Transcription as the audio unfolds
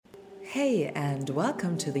Hey, and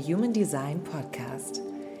welcome to the Human Design Podcast.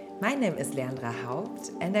 My name is Leandra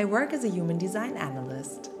Haupt, and I work as a human design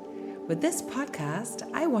analyst. With this podcast,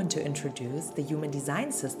 I want to introduce the human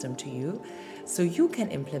design system to you so you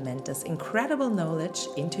can implement this incredible knowledge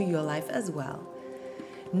into your life as well.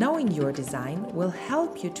 Knowing your design will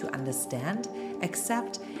help you to understand,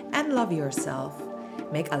 accept, and love yourself,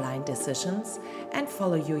 make aligned decisions, and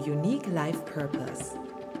follow your unique life purpose.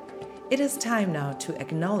 It is time now to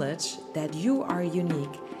acknowledge that you are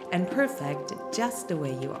unique and perfect just the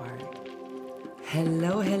way you are.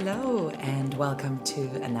 Hello, and welcome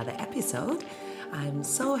to another episode. I'm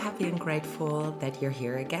so happy and grateful that you're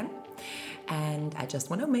here again. And I just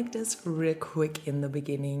want to make this real quick in the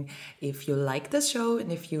beginning. If you like the show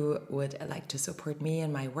and if you would like to support me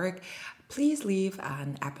and my work, please leave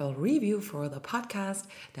an Apple review for the podcast.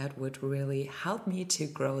 That would really help me to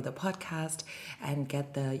grow the podcast and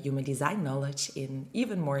get the human design knowledge in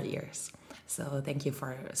even more ears. So thank you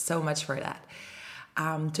so much for that.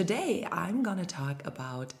 Today, I'm going to talk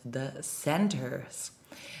about the centers.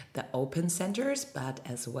 The open centers, but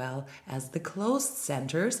as well as the closed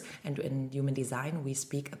centers. And in human design, we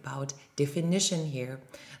speak about definition here.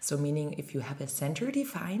 So meaning if you have a center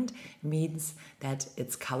defined, means that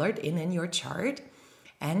it's colored in your chart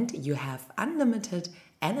and you have unlimited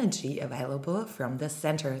energy available from the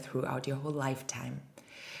center throughout your whole lifetime.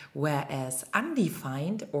 Whereas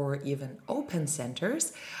undefined or even open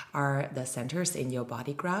centers are the centers in your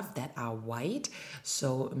body graph that are white,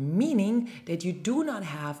 so meaning that you do not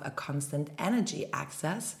have a constant energy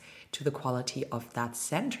access to the quality of that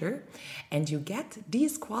center, and you get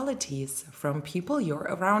these qualities from people you're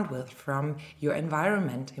around with, from your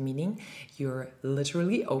environment, meaning you're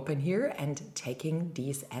literally open here and taking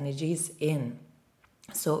these energies in.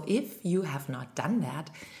 So if you have not done that,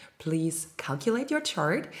 please calculate your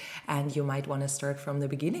chart, and you might want to start from the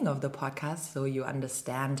beginning of the podcast so you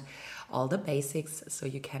understand all the basics, so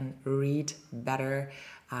you can read better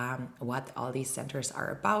what all these centers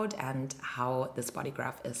are about and how this body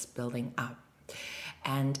graph is building up.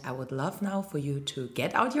 And I would love now for you to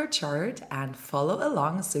get out your chart and follow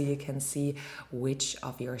along so you can see which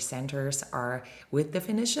of your centers are with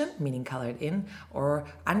definition, meaning colored in, or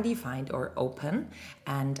undefined or open,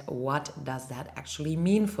 and what does that actually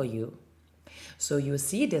mean for you. So you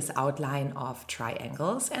see this outline of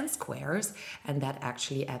triangles and squares, and that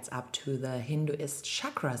actually adds up to the Hinduist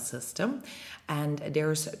chakra system. And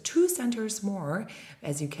there's 2 centers more.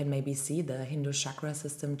 As you can maybe see, the Hindu chakra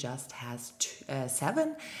system just has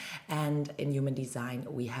 7, and in human design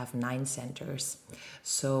we have 9 centers.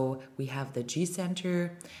 So we have the G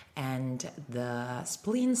center and the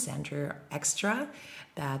spleen center extra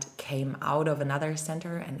that came out of another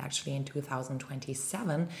center, and actually in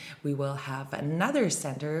 2027 we will have another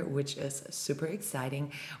center which is super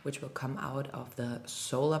exciting, which will come out of the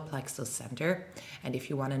solar plexus center. And if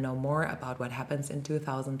you want to know more about what happens in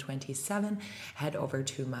 2027, head over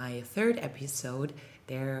to my 3rd episode.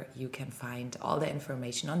 There you can find all the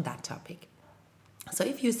information on that topic. So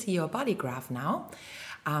if you see your body graph now,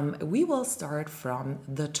 we will start from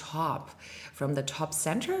the top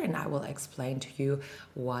center, and I will explain to you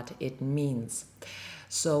what it means.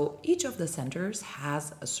 So each of the centers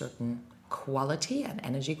has a certain quality, an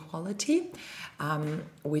energy quality,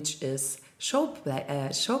 which is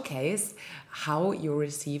showcase how you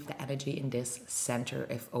receive the energy in this center,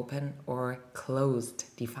 if open or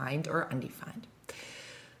closed, defined or undefined.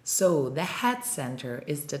 So the head center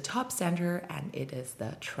is the top center, and it is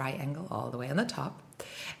the triangle all the way on the top.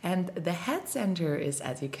 And the head center is,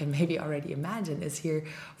 as you can maybe already imagine, is here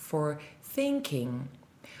for thinking,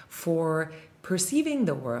 for perceiving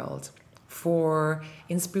the world, for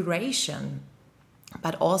inspiration,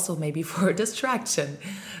 but also maybe for distraction.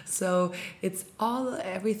 So it's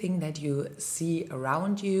everything that you see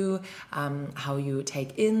around you, how you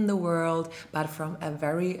take in the world, but from a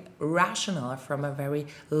very rational, from a very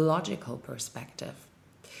logical perspective.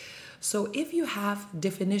 So if you have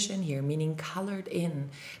definition here, meaning colored in,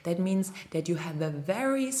 that means that you have a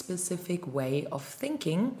very specific way of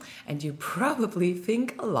thinking, and you probably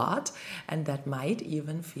think a lot, and that might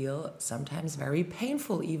even feel sometimes very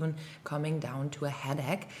painful, even coming down to a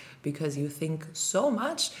headache, because you think so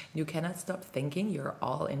much, you cannot stop thinking. You're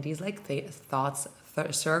all in these thoughts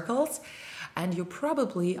circles, and you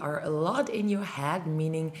probably are a lot in your head,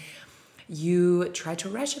 meaning you try to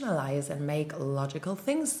rationalize and make logical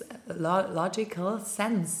sense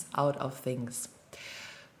out of things.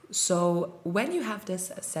 So when you have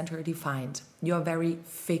this center defined, you're very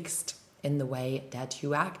fixed in the way that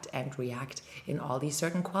you act and react in all these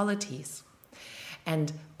certain qualities.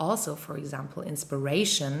 And also, for example,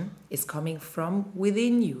 inspiration is coming from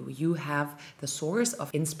within you. You have the source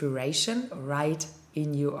of inspiration right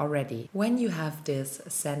in you already. When you have this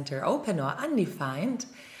center open or undefined,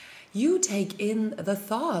 you take in the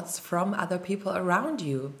thoughts from other people around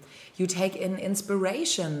you. You take in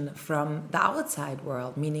inspiration from the outside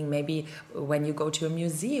world, meaning maybe when you go to a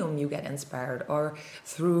museum, you get inspired, or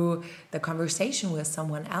through the conversation with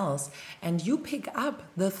someone else, and you pick up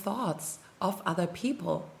the thoughts of other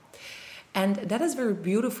people. And that is very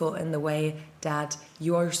beautiful in the way that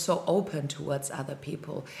you are so open towards other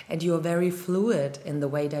people, and you are very fluid in the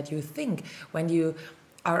way that you think. When you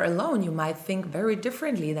are alone, you might think very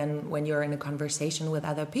differently than when you're in a conversation with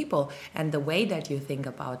other people, and the way that you think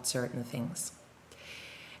about certain things.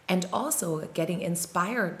 And also, getting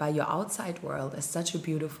inspired by your outside world is such a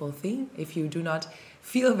beautiful thing. If you do not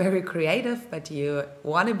feel very creative, but you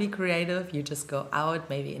want to be creative, you just go out,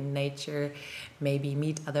 maybe in nature, maybe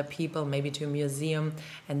meet other people, maybe to a museum,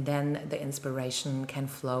 and then the inspiration can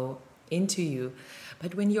flow into you.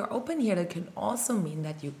 But when you're open here, that can also mean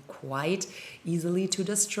that you quite easily to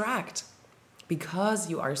distract, because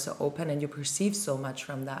you are so open and you perceive so much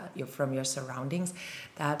from your surroundings,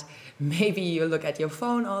 that maybe you look at your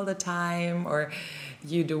phone all the time, or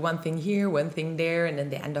you do one thing here, one thing there, and at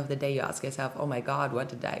the end of the day you ask yourself, oh my God, what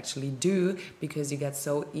did I actually do? Because you get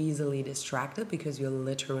so easily distracted, because you're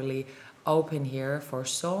literally open here for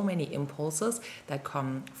so many impulses that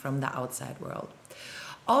come from the outside world.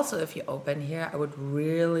 Also, if you open here, I would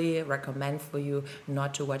really recommend for you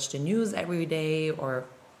not to watch the news every day, or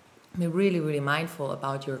be really, really mindful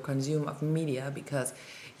about your consume of media, because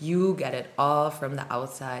you get it all from the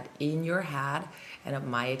outside in your head, and it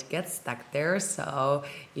might get stuck there. So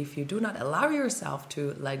if you do not allow yourself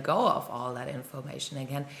to let go of all that information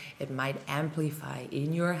again, it might amplify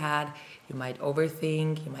in your head. You might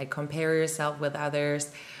overthink, you might compare yourself with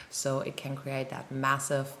others. So it can create that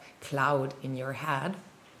massive cloud in your head.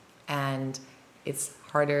 And it's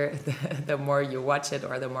harder the more you watch it,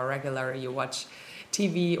 or the more regular you watch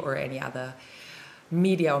TV or any other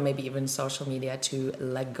media, or maybe even social media, to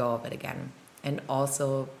let go of it again. And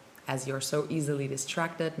also, as you're so easily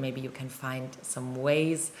distracted, maybe you can find some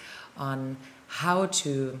ways on how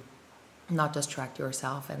to not distract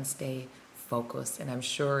yourself and stay focused. And I'm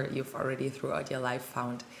sure you've already throughout your life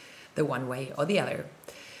found the one way or the other.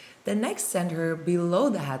 The next center below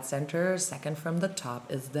the head center, second from the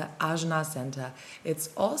top, is the Ajna center.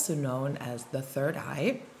 It's also known as the third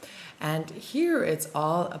eye. And here it's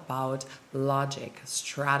all about logic,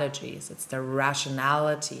 strategies. It's the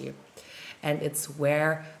rationality. And it's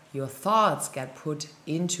where your thoughts get put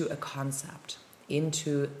into a concept,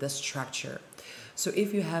 into the structure. So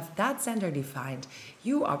if you have that center defined,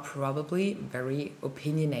 you are probably very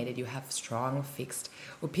opinionated. You have strong, fixed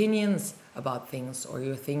opinions about things, or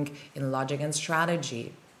you think in logic and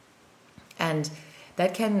strategy. And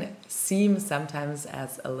that can seem sometimes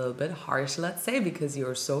as a little bit harsh, let's say, because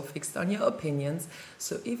you're so fixed on your opinions.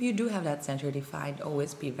 So if you do have that center defined,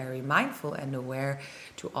 always be very mindful and aware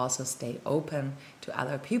to also stay open to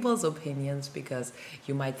other people's opinions, because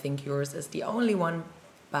you might think yours is the only one,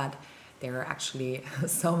 but there are actually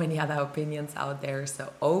so many other opinions out there.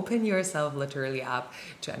 So open yourself literally up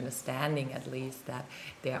to understanding, at least, that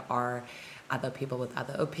there are other people with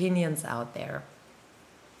other opinions out there.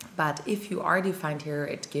 But if you are defined here,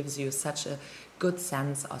 it gives you such a good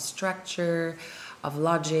sense of structure, of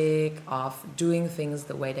logic, of doing things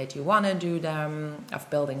the way that you want to do them, of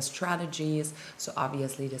building strategies. So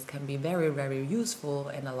obviously this can be very, very useful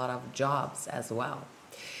in a lot of jobs as well.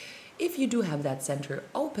 If you do have that center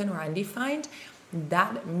open or undefined,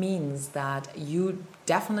 that means that you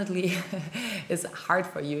definitely it's hard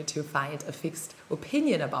for you to find a fixed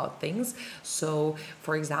opinion about things. So,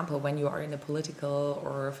 for example, when you are in a political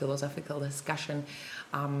or philosophical discussion,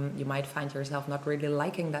 you might find yourself not really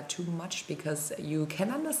liking that too much, because you can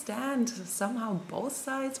understand somehow both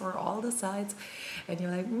sides or all the sides, and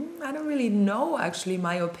you're like, I don't really know actually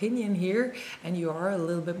my opinion here. And you are a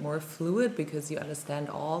little bit more fluid because you understand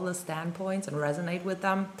all the standpoints and resonate with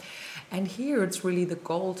them. And here it's really the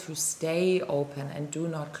goal to stay open and do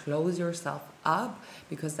not close yourself up,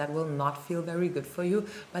 because that will not feel very good for you.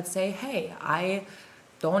 But say, hey, I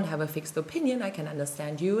don't have a fixed opinion. I can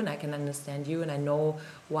understand you, and I can understand you, and I know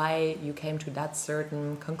why you came to that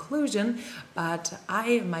certain conclusion, but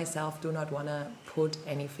I myself do not want to put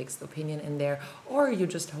any fixed opinion in there. Or you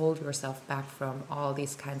just hold yourself back from all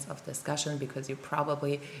these kinds of discussion because you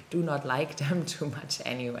probably do not like them too much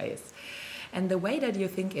anyways. And the way that you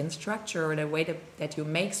think in structure, or the way that you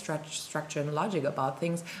make structure and logic about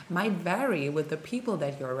things might vary with the people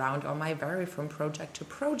that you're around, or might vary from project to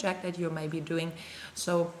project that you may be doing.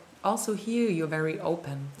 So also here you're very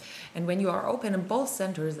open. And when you are open in both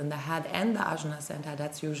centers, in the head and the Ajna center,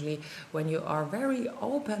 that's usually when you are very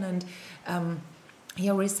open and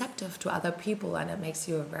you're receptive to other people, and it makes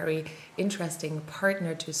you a very interesting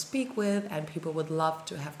partner to speak with, and people would love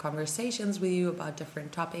to have conversations with you about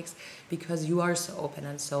different topics because you are so open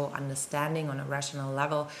and so understanding on a rational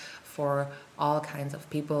level for all kinds of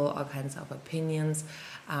people, all kinds of opinions,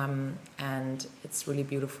 and it's really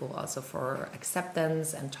beautiful also for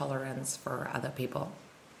acceptance and tolerance for other people.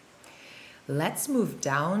 Let's move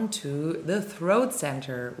down to the throat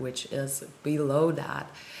center, which is below that.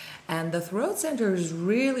 And the throat center is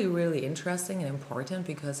really, really interesting and important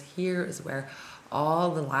because here is where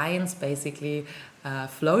all the lines basically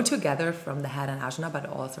flow together from the head and Ajna, but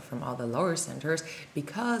also from all the lower centers,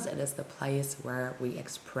 because it is the place where we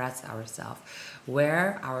express ourselves,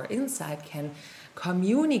 where our inside can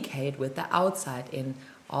communicate with the outside in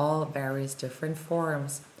all various different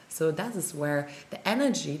forms. So that is where the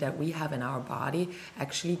energy that we have in our body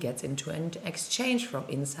actually gets into an exchange from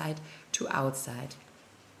inside to outside.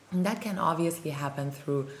 And that can obviously happen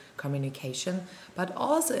through communication, but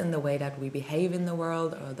also in the way that we behave in the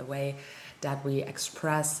world, or the way that we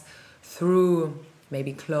express through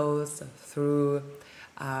maybe clothes, through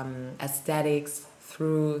aesthetics,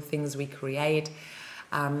 through things we create,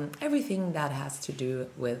 everything that has to do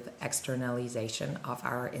with externalization of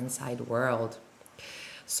our inside world.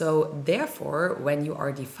 So therefore, when you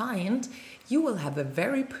are defined, you will have a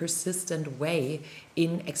very persistent way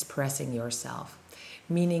in expressing yourself.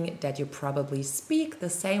 Meaning that you probably speak the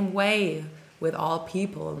same way with all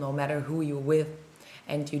people, no matter who you're with.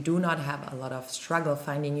 And you do not have a lot of struggle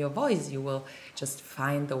finding your voice. You will just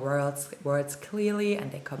find the words clearly,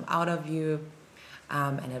 and they come out of you.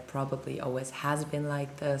 And it probably always has been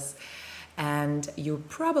like this. And you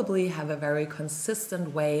probably have a very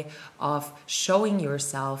consistent way of showing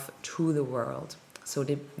yourself to the world. So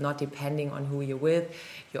not depending on who you're with,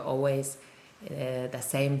 you're always the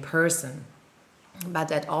same person. But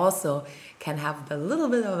that also can have the little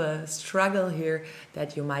bit of a struggle here,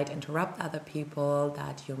 that you might interrupt other people,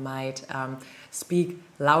 that you might speak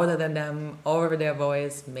louder than them, over their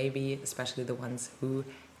voice, maybe especially the ones who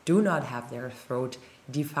do not have their throat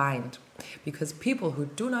defined. Because people who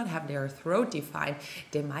do not have their throat defined,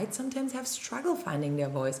 they might sometimes have struggle finding their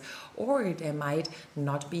voice, or they might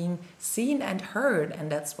not being seen and heard,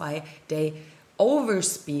 and that's why they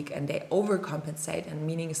overspeak and they overcompensate, and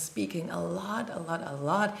meaning speaking a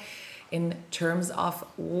lot in terms of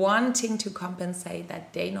wanting to compensate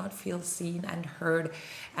that they not feel seen and heard.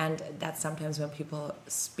 And that's sometimes when people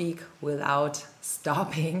speak without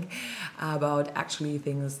stopping about actually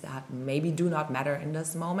things that maybe do not matter in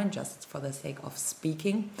this moment, just for the sake of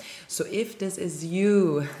speaking. So if this is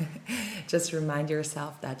you, just remind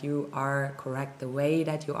yourself that you are correct the way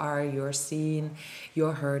that you are. You're seen,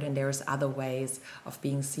 you're heard, and there's other ways of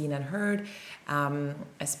being seen and heard,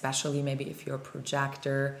 especially maybe if you're a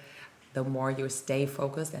projector. The more you stay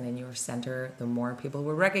focused and in your center, the more people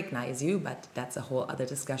will recognize you. But that's a whole other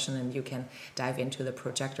discussion, and you can dive into the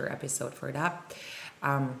projector episode for that.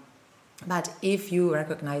 But if you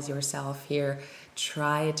recognize yourself here,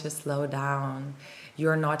 try to slow down.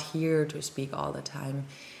 You're not here to speak all the time.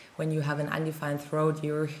 When you have an undefined throat,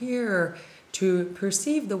 you're here to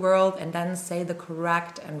perceive the world and then say the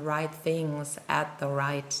correct and right things at the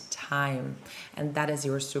right time. And that is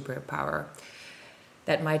your superpower.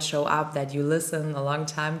 That might show up that you listen a long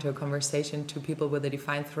time to a conversation two people with a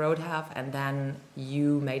defined throat have, and then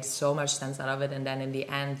you made so much sense out of it, and then in the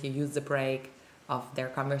end you use the break of their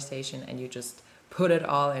conversation and you just put it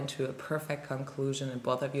all into a perfect conclusion, and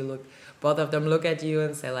both of them look at you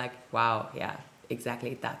and say like, wow, yeah,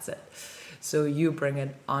 exactly, that's it. So you bring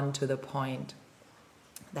it on to the point.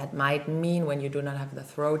 That might mean, when you do not have the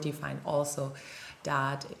throat defined, also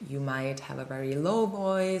that you might have a very low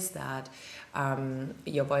voice, that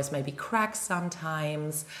your voice may be cracked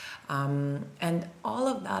sometimes, and all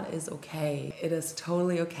of that is okay. It is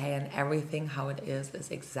totally okay, and everything how it is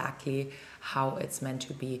exactly how it's meant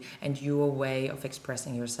to be, and your way of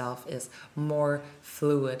expressing yourself is more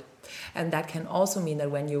fluid. And that can also mean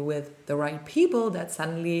that when you're with the right people, that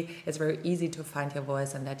suddenly it's very easy to find your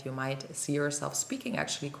voice, and that you might see yourself speaking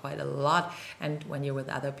actually quite a lot. And when you're with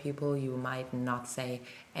other people, you might not say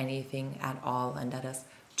anything at all, and that is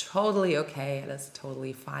totally okay. It is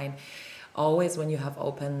totally fine. Always when you have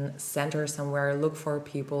open center somewhere, look for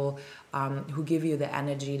people who give you the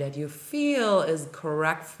energy that you feel is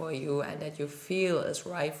correct for you and that you feel is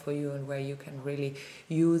right for you, and where you can really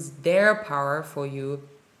use their power for you.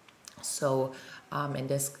 So in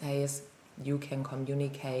this case, you can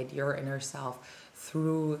communicate your inner self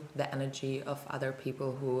through the energy of other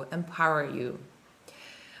people who empower you.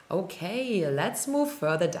 Okay, let's move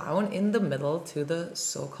further down in the middle to the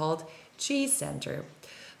so-called G center.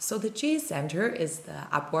 So the G center is the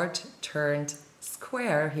upward turned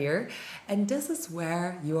square here, and this is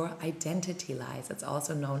where your identity lies. It's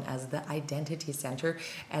also known as the identity center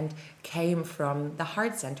and came from the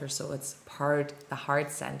heart center, so it's part the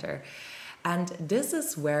heart center. And this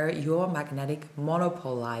is where your magnetic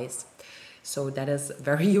monopole lies. So that is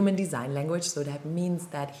very human design language. So that means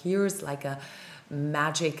that here's like a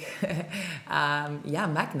magic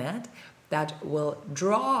magnet that will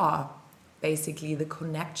draw basically the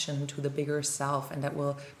connection to the bigger self, and that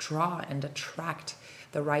will draw and attract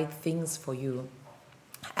the right things for you.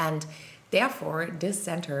 And therefore, this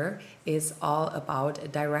center is all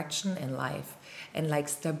about direction in life and like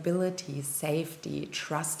stability, safety,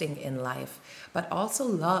 trusting in life, but also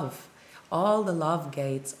love. All the love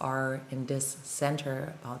gates are in this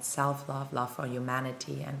center, about self-love, love for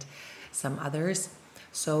humanity, and some others.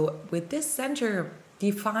 So with this center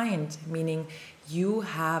defined, meaning you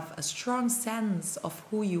have a strong sense of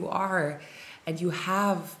who you are, and you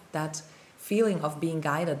have that feeling of being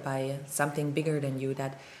guided by something bigger than you,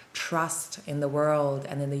 that trust in the world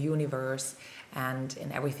and in the universe and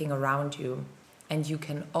in everything around you. And you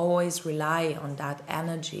can always rely on that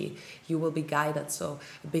energy. You will be guided. So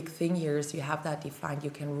a big thing here is you have that defined. You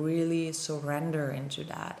can really surrender into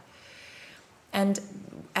that. And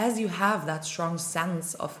as you have that strong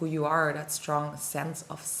sense of who you are, that strong sense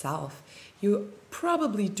of self, you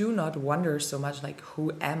probably do not wonder so much like,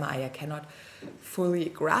 who am I? I cannot fully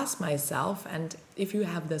grasp myself. And if you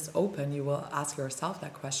have this open, you will ask yourself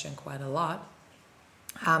that question quite a lot.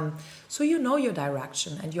 So you know your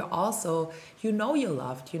direction, and you also, you know you're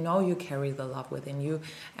loved, you know you carry the love within you,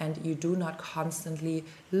 and you do not constantly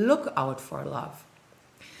look out for love.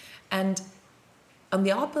 And on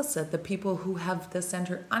the opposite, the people who have the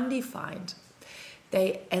center undefined,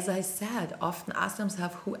 they, as I said, often ask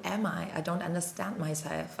themselves, who am I? I don't understand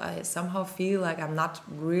myself. I somehow feel like I'm not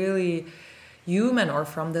really human or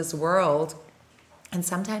from this world, and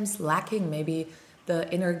sometimes lacking maybe the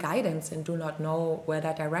inner guidance and do not know where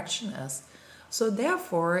that direction is. So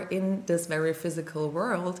therefore, in this very physical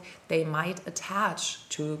world, they might attach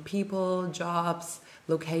to people, jobs,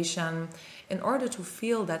 location, in order to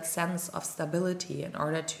feel that sense of stability, in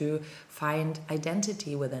order to find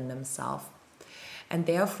identity within themselves. And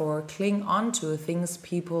therefore cling on to things,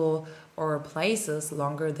 people, or places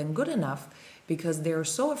longer than good enough, because they're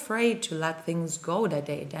so afraid to let things go that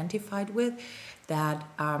they identified with, that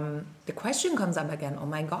the question comes up again, oh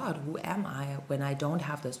my God, who am I when I don't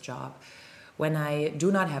have this job? When I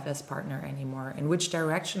do not have this partner anymore? In which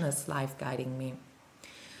direction is life guiding me?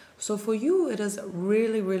 So for you, it is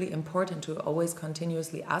really, really important to always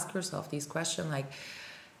continuously ask yourself these questions like,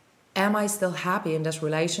 am I still happy in this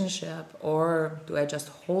relationship, or do I just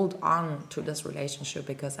hold on to this relationship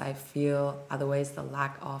because I feel otherwise the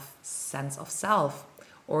lack of sense of self,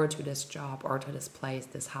 or to this job, or to this place,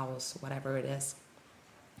 this house, whatever it is?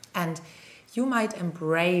 And you might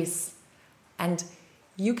embrace, and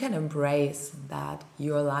you can embrace that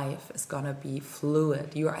your life is going to be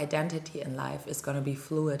fluid. Your identity in life is going to be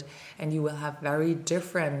fluid, and you will have very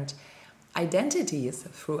different identities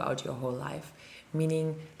throughout your whole life.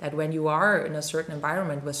 Meaning that when you are in a certain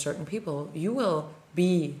environment with certain people, you will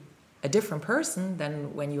be a different person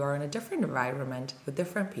than when you are in a different environment with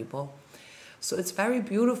different people. So it's very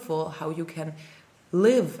beautiful how you can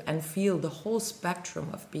live and feel the whole spectrum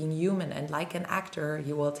of being human. And like an actor,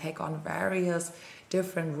 you will take on various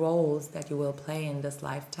different roles that you will play in this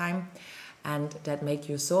lifetime, and that make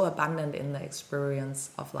you so abundant in the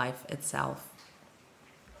experience of life itself.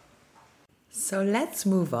 So let's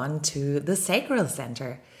move on to the sacral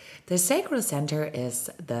center. The sacral center is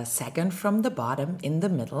the second from the bottom in the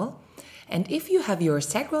middle. And if you have your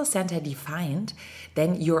sacral center defined,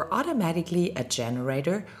 then you're automatically a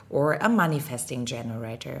generator or a manifesting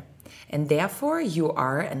generator. And therefore you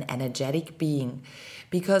are an energetic being,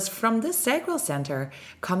 because from this sacral center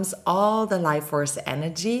comes all the life force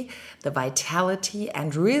energy, the vitality,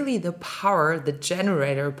 and really the power, the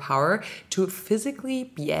generator power to physically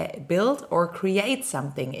build or create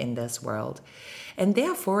something in this world. And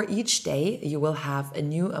therefore each day you will have a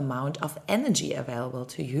new amount of energy available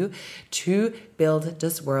to you to build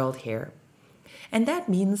this world here. And that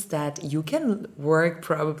means that you can work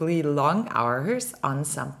probably long hours on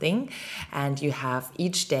something and you have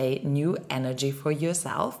each day new energy for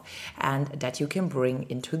yourself and that you can bring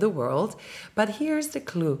into the world. But here's the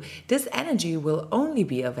clue. This energy will only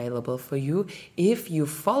be available for you if you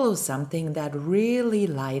follow something that really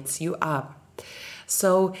lights you up.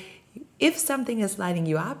 So if something is lighting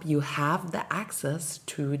you up, you have the access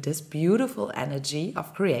to this beautiful energy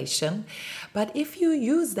of creation. But if you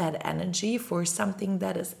use that energy for something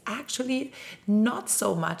that is actually not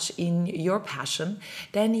so much in your passion,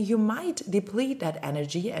 then you might deplete that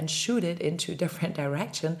energy and shoot it into a different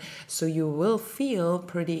direction. So you will feel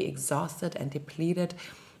pretty exhausted and depleted,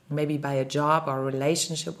 maybe by a job or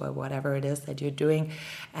relationship or whatever it is that you're doing.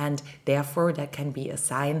 And therefore, that can be a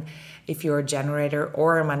sign, if you're a generator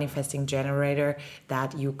or a manifesting generator,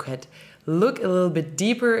 that you could look a little bit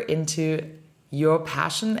deeper into your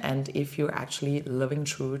passion and if you're actually living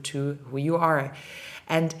true to who you are.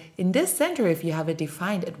 And in this center, if you have it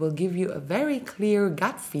defined, it will give you a very clear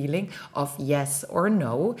gut feeling of yes or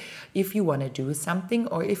no, if you want to do something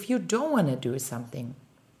or if you don't want to do something.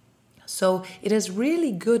 So it is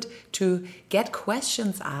really good to get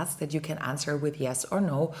questions asked that you can answer with yes or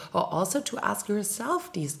no, or also to ask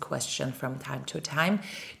yourself these questions from time to time.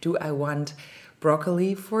 Do I want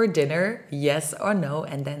broccoli for dinner? Yes or no?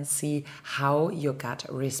 And then see how your gut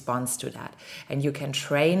responds to that. And you can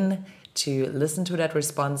train to listen to that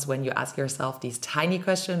response when you ask yourself these tiny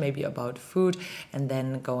questions, maybe about food, and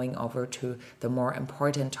then going over to the more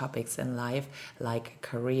important topics in life, like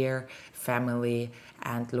career, family,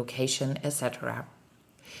 and location, etc.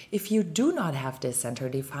 If you do not have this center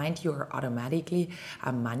defined, you are automatically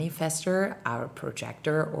a manifester, a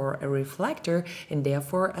projector, or a reflector, and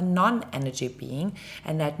therefore a non-energy being.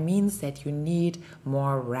 And that means that you need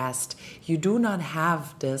more rest. You do not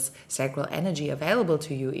have this sacral energy available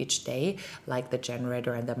to you each day, like the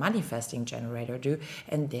generator and the manifesting generator do.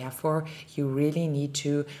 And therefore, you really need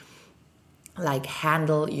to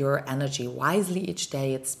handle your energy wisely each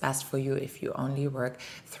day. It's best for you if you only work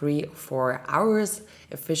 3 or 4 hours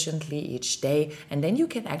efficiently each day, and then you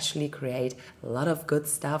can actually create a lot of good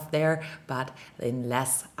stuff there, but in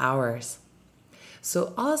less hours.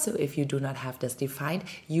 So also, if you do not have this defined,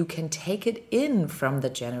 you can take it in from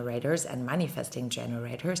the generators and manifesting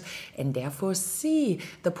generators and therefore see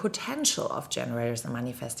the potential of generators and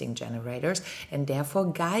manifesting generators and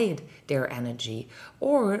therefore guide their energy,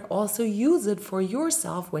 or also use it for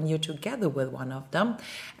yourself when you're together with one of them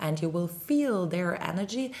and you will feel their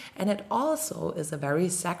energy. And it also is a very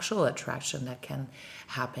sexual attraction that can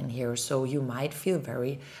happen here. So you might feel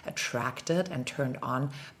very attracted and turned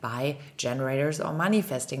on by generators or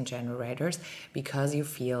manifesting generators because you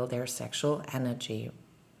feel their sexual energy.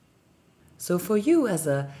 So for you as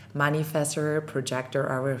a manifestor, projector,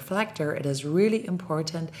 or reflector, it is really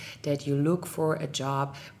important that you look for a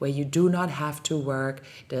job where you do not have to work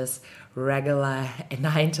this regular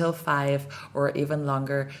 9 till 5 or even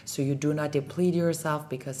longer, so you do not deplete yourself,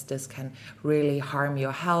 because this can really harm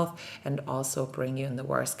your health and also bring you, in the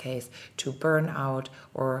worst case, to burnout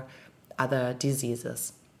or other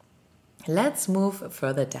diseases. Let's move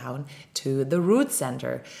further down to the root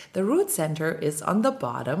center. The root center is on the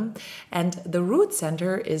bottom, and the root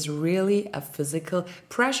center is really a physical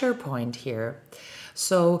pressure point here.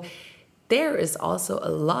 So there is also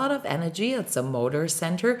a lot of energy. It's a motor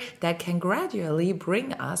center that can gradually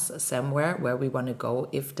bring us somewhere where we want to go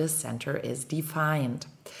if the center is defined.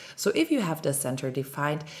 So if you have the center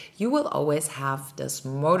defined, you will always have this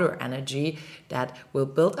motor energy that will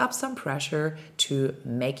build up some pressure to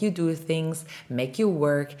make you do things, make you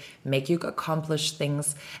work, make you accomplish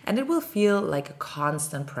things, and it will feel like a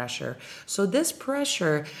constant pressure. So this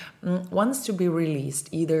pressure wants to be released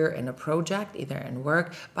either in a project, either in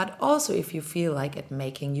work, but also if you feel like it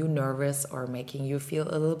making you nervous or making you feel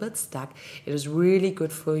a little bit stuck, it is really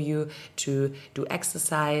good for you to do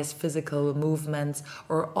exercise, physical movements,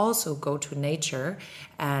 or also go to nature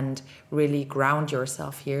and really ground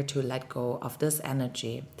yourself here to let go of this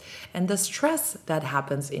energy. And the stress that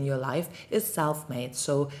happens in your life is self-made.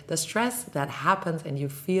 So the stress that happens and you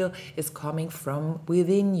feel is coming from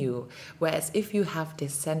within you. Whereas if you have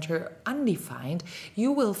this center undefined,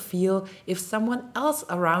 you will feel if someone else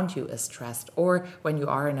around you is stressed or when you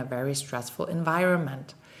are in a very stressful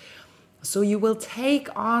environment. So you will take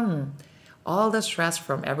on all the stress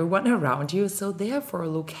from everyone around you. So therefore,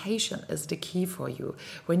 location is the key for you.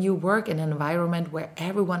 When you work in an environment where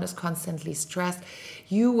everyone is constantly stressed,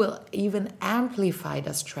 you will even amplify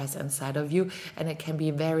the stress inside of you, and it can be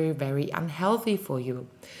very, very unhealthy for you.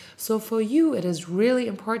 So for you, it is really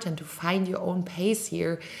important to find your own pace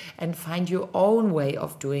here and find your own way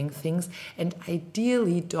of doing things, and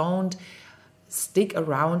ideally don't stick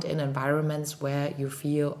around in environments where you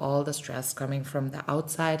feel all the stress coming from the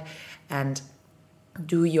outside, and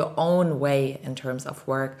do your own way in terms of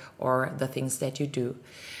work or the things that you do.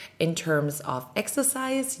 In terms of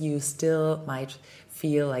exercise, you still might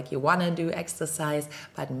feel like you want to do exercise,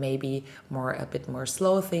 but maybe a bit more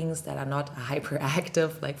slow things that are not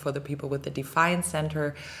hyperactive, like for the people with the defined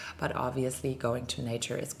center. But obviously going to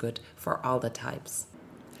nature is good for all the types.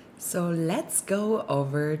 So let's go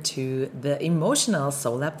over to the emotional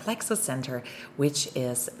solar plexus center, which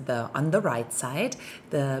is on the right side,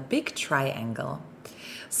 the big triangle.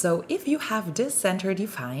 So if you have this center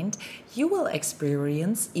defined, you will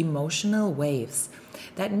experience emotional waves.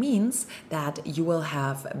 That means that you will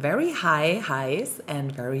have very high highs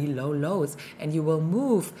and very low lows, and you will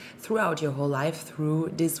move throughout your whole life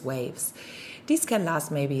through these waves. These can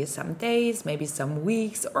last maybe some days, maybe some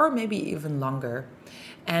weeks, or maybe even longer.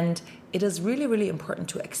 And it is really, really important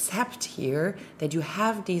to accept here that you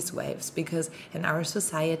have these waves, because in our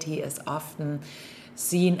society it's often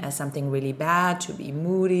seen as something really bad to be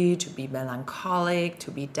moody, to be melancholic, to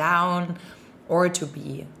be down, or to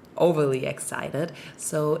be overly excited.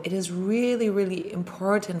 So it is really, really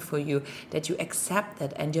important for you that you accept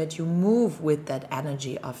that and that you move with that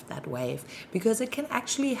energy of that wave, because it can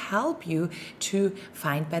actually help you to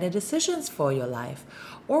find better decisions for your life.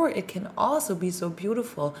 Or it can also be so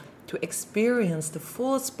beautiful to experience the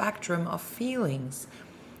full spectrum of feelings.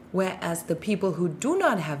 Whereas the people who do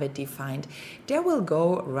not have it defined, they will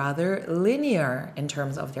go rather linear in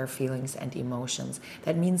terms of their feelings and emotions.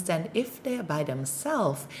 That means then if they're by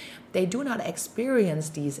themselves, they do not experience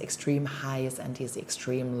these extreme highs and these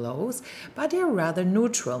extreme lows, but they're rather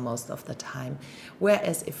neutral most of the time.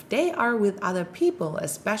 Whereas if they are with other people,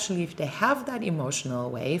 especially if they have that emotional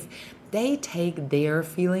wave, they take their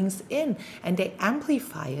feelings in and they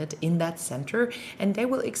amplify it in that center, and they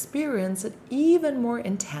will experience it even more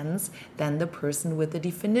intense than the person with the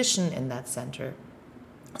definition in that center.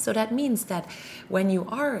 So that means that when you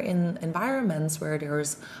are in environments where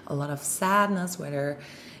there's a lot of sadness, where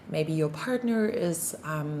maybe your partner is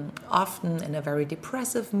often in a very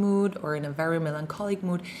depressive mood or in a very melancholic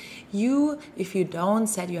mood, if you don't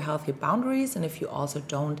set your healthy boundaries and if you also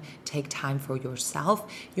don't take time for yourself,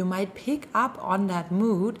 you might pick up on that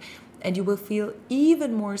mood and you will feel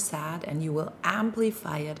even more sad, and you will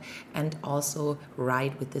amplify it and also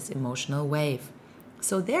ride with this emotional wave.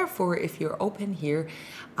 So therefore, if you're open here,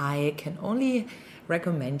 I can only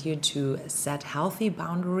recommend you to set healthy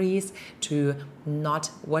boundaries, to not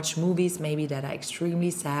watch movies maybe that are extremely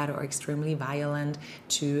sad or extremely violent,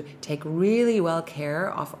 to take really well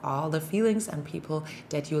care of all the feelings and people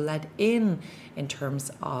that you let in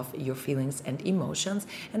terms of your feelings and emotions,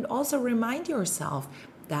 and also remind yourself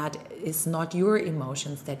that it's not your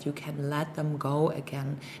emotions, that you can let them go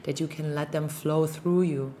again, that you can let them flow through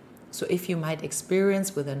you. So if you might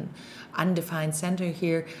experience with an undefined center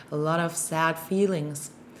here a lot of sad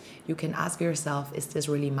feelings, you can ask yourself, is this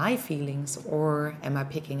really my feelings, or am I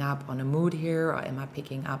picking up on a mood here, or am I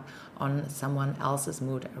picking up on someone else's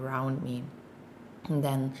mood around me? And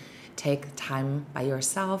then take time by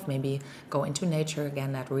yourself, maybe go into nature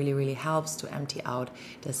again. That really, really helps to empty out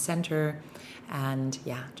the center, and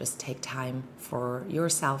just take time for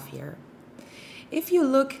yourself here. If you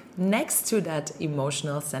look next to that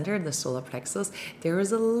emotional center, the solar plexus, there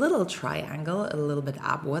is a little triangle, a little bit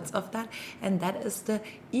upwards of that, and that is the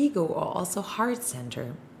ego, or also heart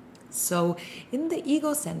center. So in the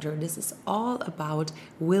ego center, this is all about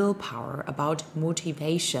willpower, about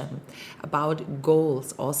motivation, about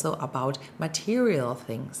goals, also about material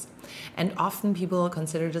things. And often people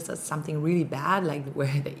consider this as something really bad, like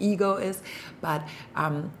where the ego is, but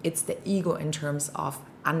it's the ego in terms of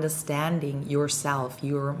understanding yourself,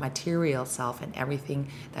 your material self, and everything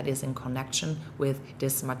that is in connection with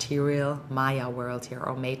this material Maya world here,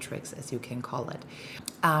 or matrix as you can call it.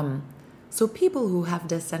 So people who have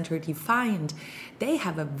this center defined, they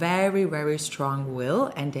have a very, very strong will,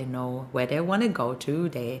 and they know where they want to go to.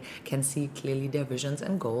 They can see clearly their visions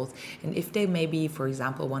and goals. And if they maybe, for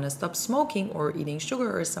example, want to stop smoking or eating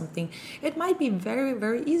sugar or something, it might be very,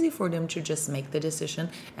 very easy for them to just make the decision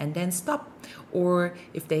and then stop. Or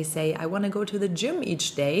if they say, I want to go to the gym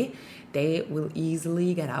each day, they will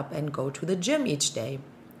easily get up and go to the gym each day.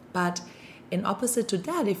 But in opposite to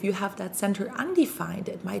that, if you have that center undefined,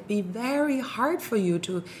 it might be very hard for you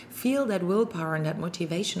to feel that willpower and that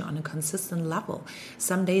motivation on a consistent level.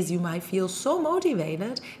 Some days you might feel so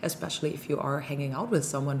motivated, especially if you are hanging out with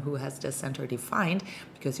someone who has this center defined,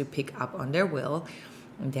 because you pick up on their will,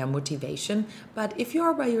 their motivation. But if you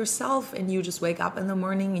are by yourself and you just wake up in the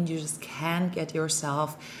morning and you just can't get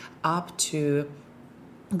yourself up to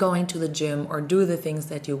going to the gym or do the things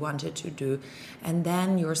that you wanted to do, and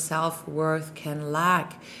then your self-worth can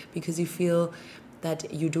lack because you feel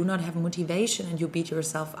that you do not have motivation and you beat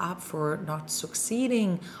yourself up for not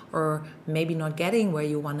succeeding or maybe not getting where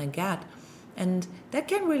you want to get. And that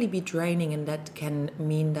can really be draining, and that can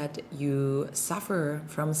mean that you suffer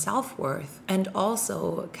from self-worth, and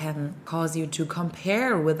also can cause you to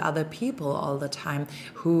compare with other people all the time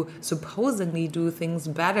who supposedly do things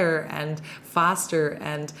better and faster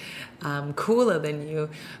and cooler than you.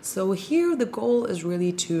 So here the goal is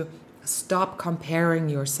really to stop comparing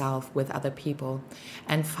yourself with other people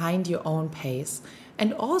and find your own pace.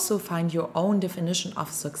 And also find your own definition of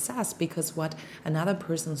success, because what another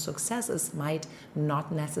person's success is might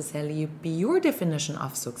not necessarily be your definition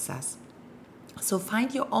of success. So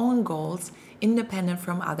find your own goals independent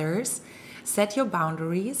from others, set your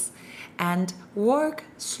boundaries, and work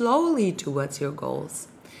slowly towards your goals.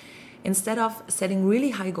 Instead of setting really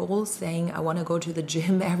high goals, saying I want to go to the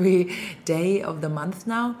gym every day of the month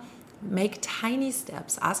now, make tiny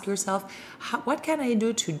steps. Ask yourself, what can I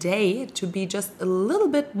do today to be just a little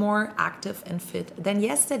bit more active and fit than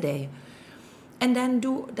yesterday? And then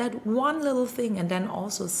do that one little thing, and then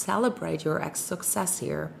also celebrate your success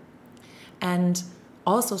here. And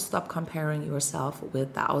also stop comparing yourself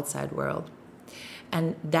with the outside world.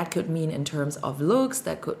 And that could mean in terms of looks,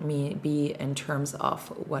 that could be in terms of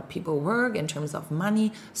what people work, in terms of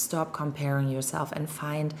money. Stop comparing yourself and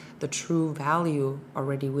find the true value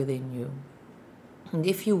already within you. And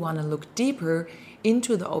if you want to look deeper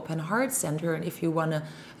into the Open Heart Center, and if you want to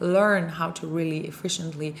learn how to really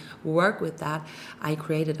efficiently work with that, I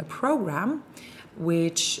created a program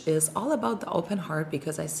which is all about the open heart,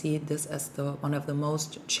 because I see this as one of the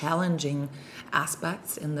most challenging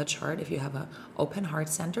aspects in the chart if you have an open heart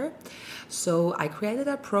center. So I created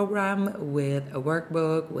a program with a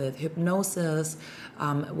workbook, with hypnosis,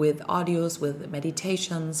 with audios, with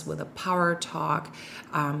meditations, with a power talk,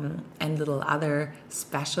 and little other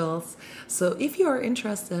specials. So if you are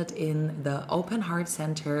interested in the Open Heart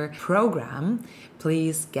Center program,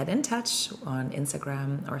 please get in touch on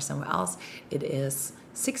Instagram or somewhere else. It is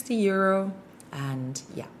 €60, and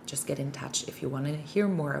yeah, just get in touch if you want to hear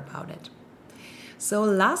more about it. So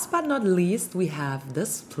last but not least, we have the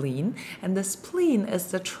spleen, and the spleen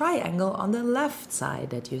is the triangle on the left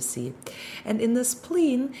side that you see. And in the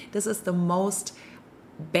spleen, this is the most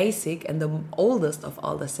basic and the oldest of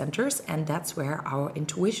all the centers, and that's where our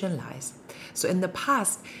intuition lies. So in the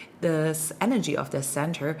past, this energy of the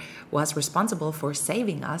center was responsible for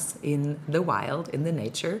saving us in the wild, in the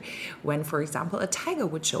nature, when, for example, a tiger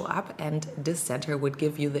would show up, and this center would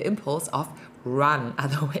give you the impulse of run,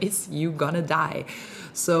 otherwise you're gonna die.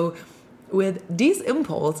 So with these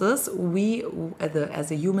impulses, we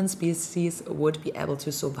as a human species would be able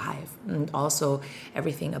to survive. And also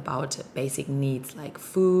everything about basic needs like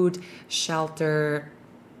food, shelter,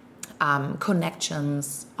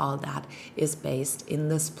 connections, all that is based in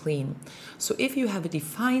the spleen. So if you have a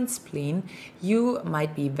defined spleen, you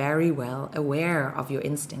might be very well aware of your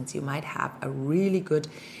instincts. You might have a really good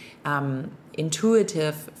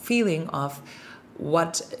intuitive feeling of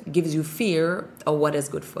what gives you fear or what is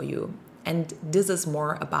good for you. And this is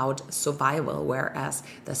more about survival, whereas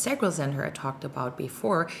the sacral center I talked about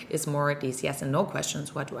before is more these yes and no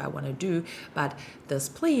questions, what do I want to do? But the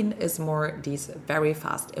spleen is more these very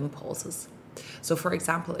fast impulses. So for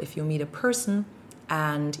example, if you meet a person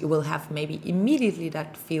and you will have maybe immediately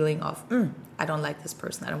that feeling of, I don't like this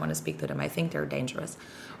person, I don't want to speak to them, I think they're dangerous.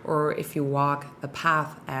 Or if you walk a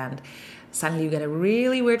path and suddenly you get a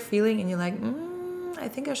really weird feeling and you're like, I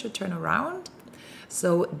think I should turn around.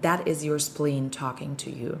 So that is your spleen talking to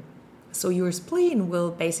you. So your spleen will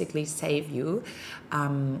basically save you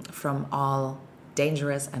from all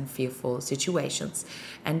dangerous and fearful situations.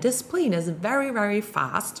 And this spleen is very, very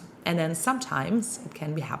fast. And then sometimes it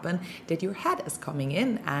can happen that your head is coming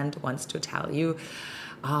in and wants to tell you,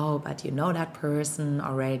 oh, but you know that person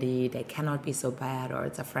already, they cannot be so bad, or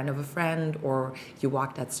it's a friend of a friend, or you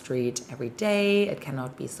walk that street every day, it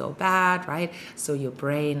cannot be so bad, right? So your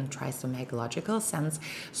brain tries to make logical sense.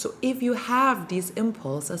 So if you have these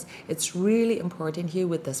impulses, it's really important here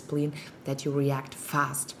with the spleen that you react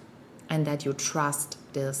fast and that you trust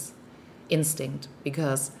this instinct,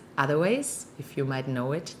 because Otherwise, if you might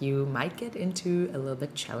know it, you might get into a little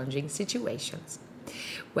bit challenging situations.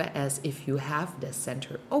 Whereas if you have the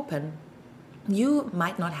center open, you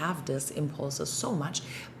might not have this impulses so much,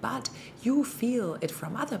 but you feel it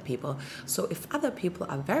from other people. So if other people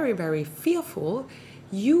are very, very fearful,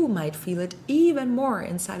 you might feel it even more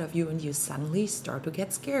inside of you and you suddenly start to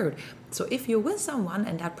get scared. So if you're with someone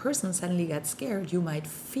and that person suddenly gets scared, you might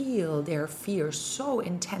feel their fear so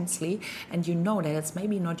intensely, and you know that it's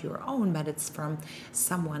maybe not your own, but it's from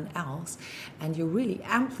someone else. And you really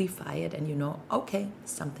amplify it and you know, okay,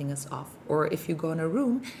 something is off. Or if you go in a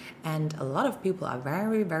room and a lot of people are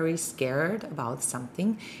very, very scared about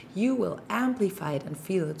something, you will amplify it and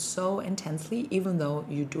feel it so intensely, even though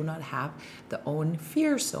you do not have the own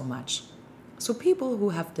fear so much. So people who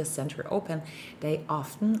have this center open, they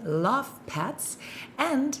often love pets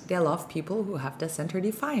and they love people who have the center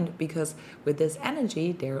defined, because with this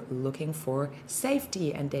energy, they're looking for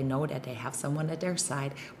safety and they know that they have someone at their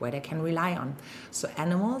side where they can rely on. So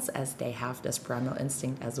animals, as they have this primal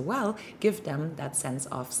instinct as well, give them that sense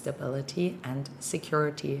of stability and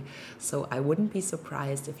security. So I wouldn't be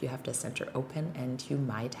surprised if you have the center open and you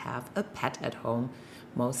might have a pet at home.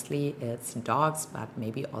 Mostly it's dogs, but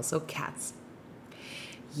maybe also cats.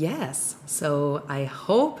 Yes, so I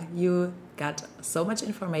hope you got so much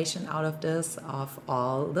information out of this, of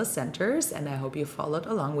all the centers, and I hope you followed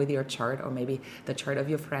along with your chart, or maybe the chart of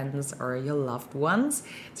your friends or your loved ones.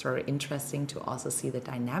 It's very interesting to also see the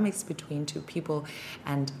dynamics between two people,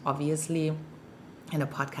 and obviously in a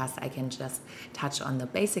podcast, I can just touch on the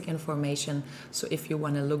basic information. So if you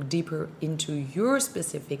want to look deeper into your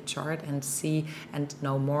specific chart and see and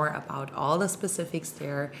know more about all the specifics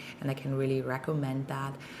there, and I can really recommend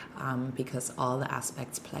that because all the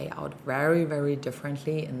aspects play out very, very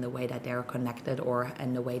differently in the way that they're connected or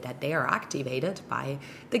in the way that they are activated by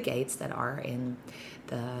the gates that are in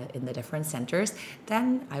the different centers,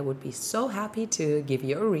 then I would be so happy to give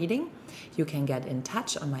you a reading. You can get in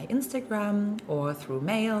touch on my Instagram or through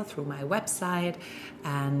mail, through my website.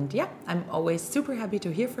 And yeah, I'm always super happy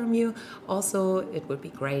to hear from you. Also, it would be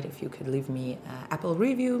great if you could leave me an Apple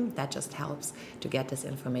review. That just helps to get this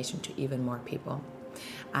information to even more people.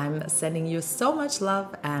 I'm sending you so much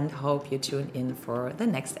love and hope you tune in for the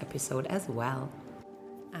next episode as well.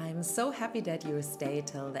 I'm so happy that you stayed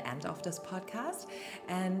till the end of this podcast,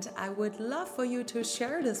 and I would love for you to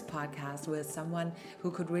share this podcast with someone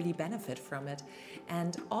who could really benefit from it,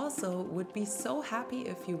 and also would be so happy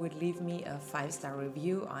if you would leave me a 5-star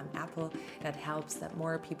review on Apple. That helps that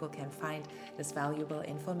more people can find this valuable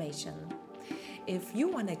information. If you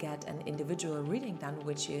want to get an individual reading done,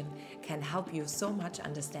 which can help you so much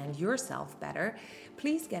understand yourself better,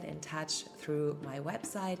 please get in touch through my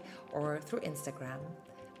website or through Instagram.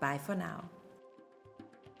 Bye for now.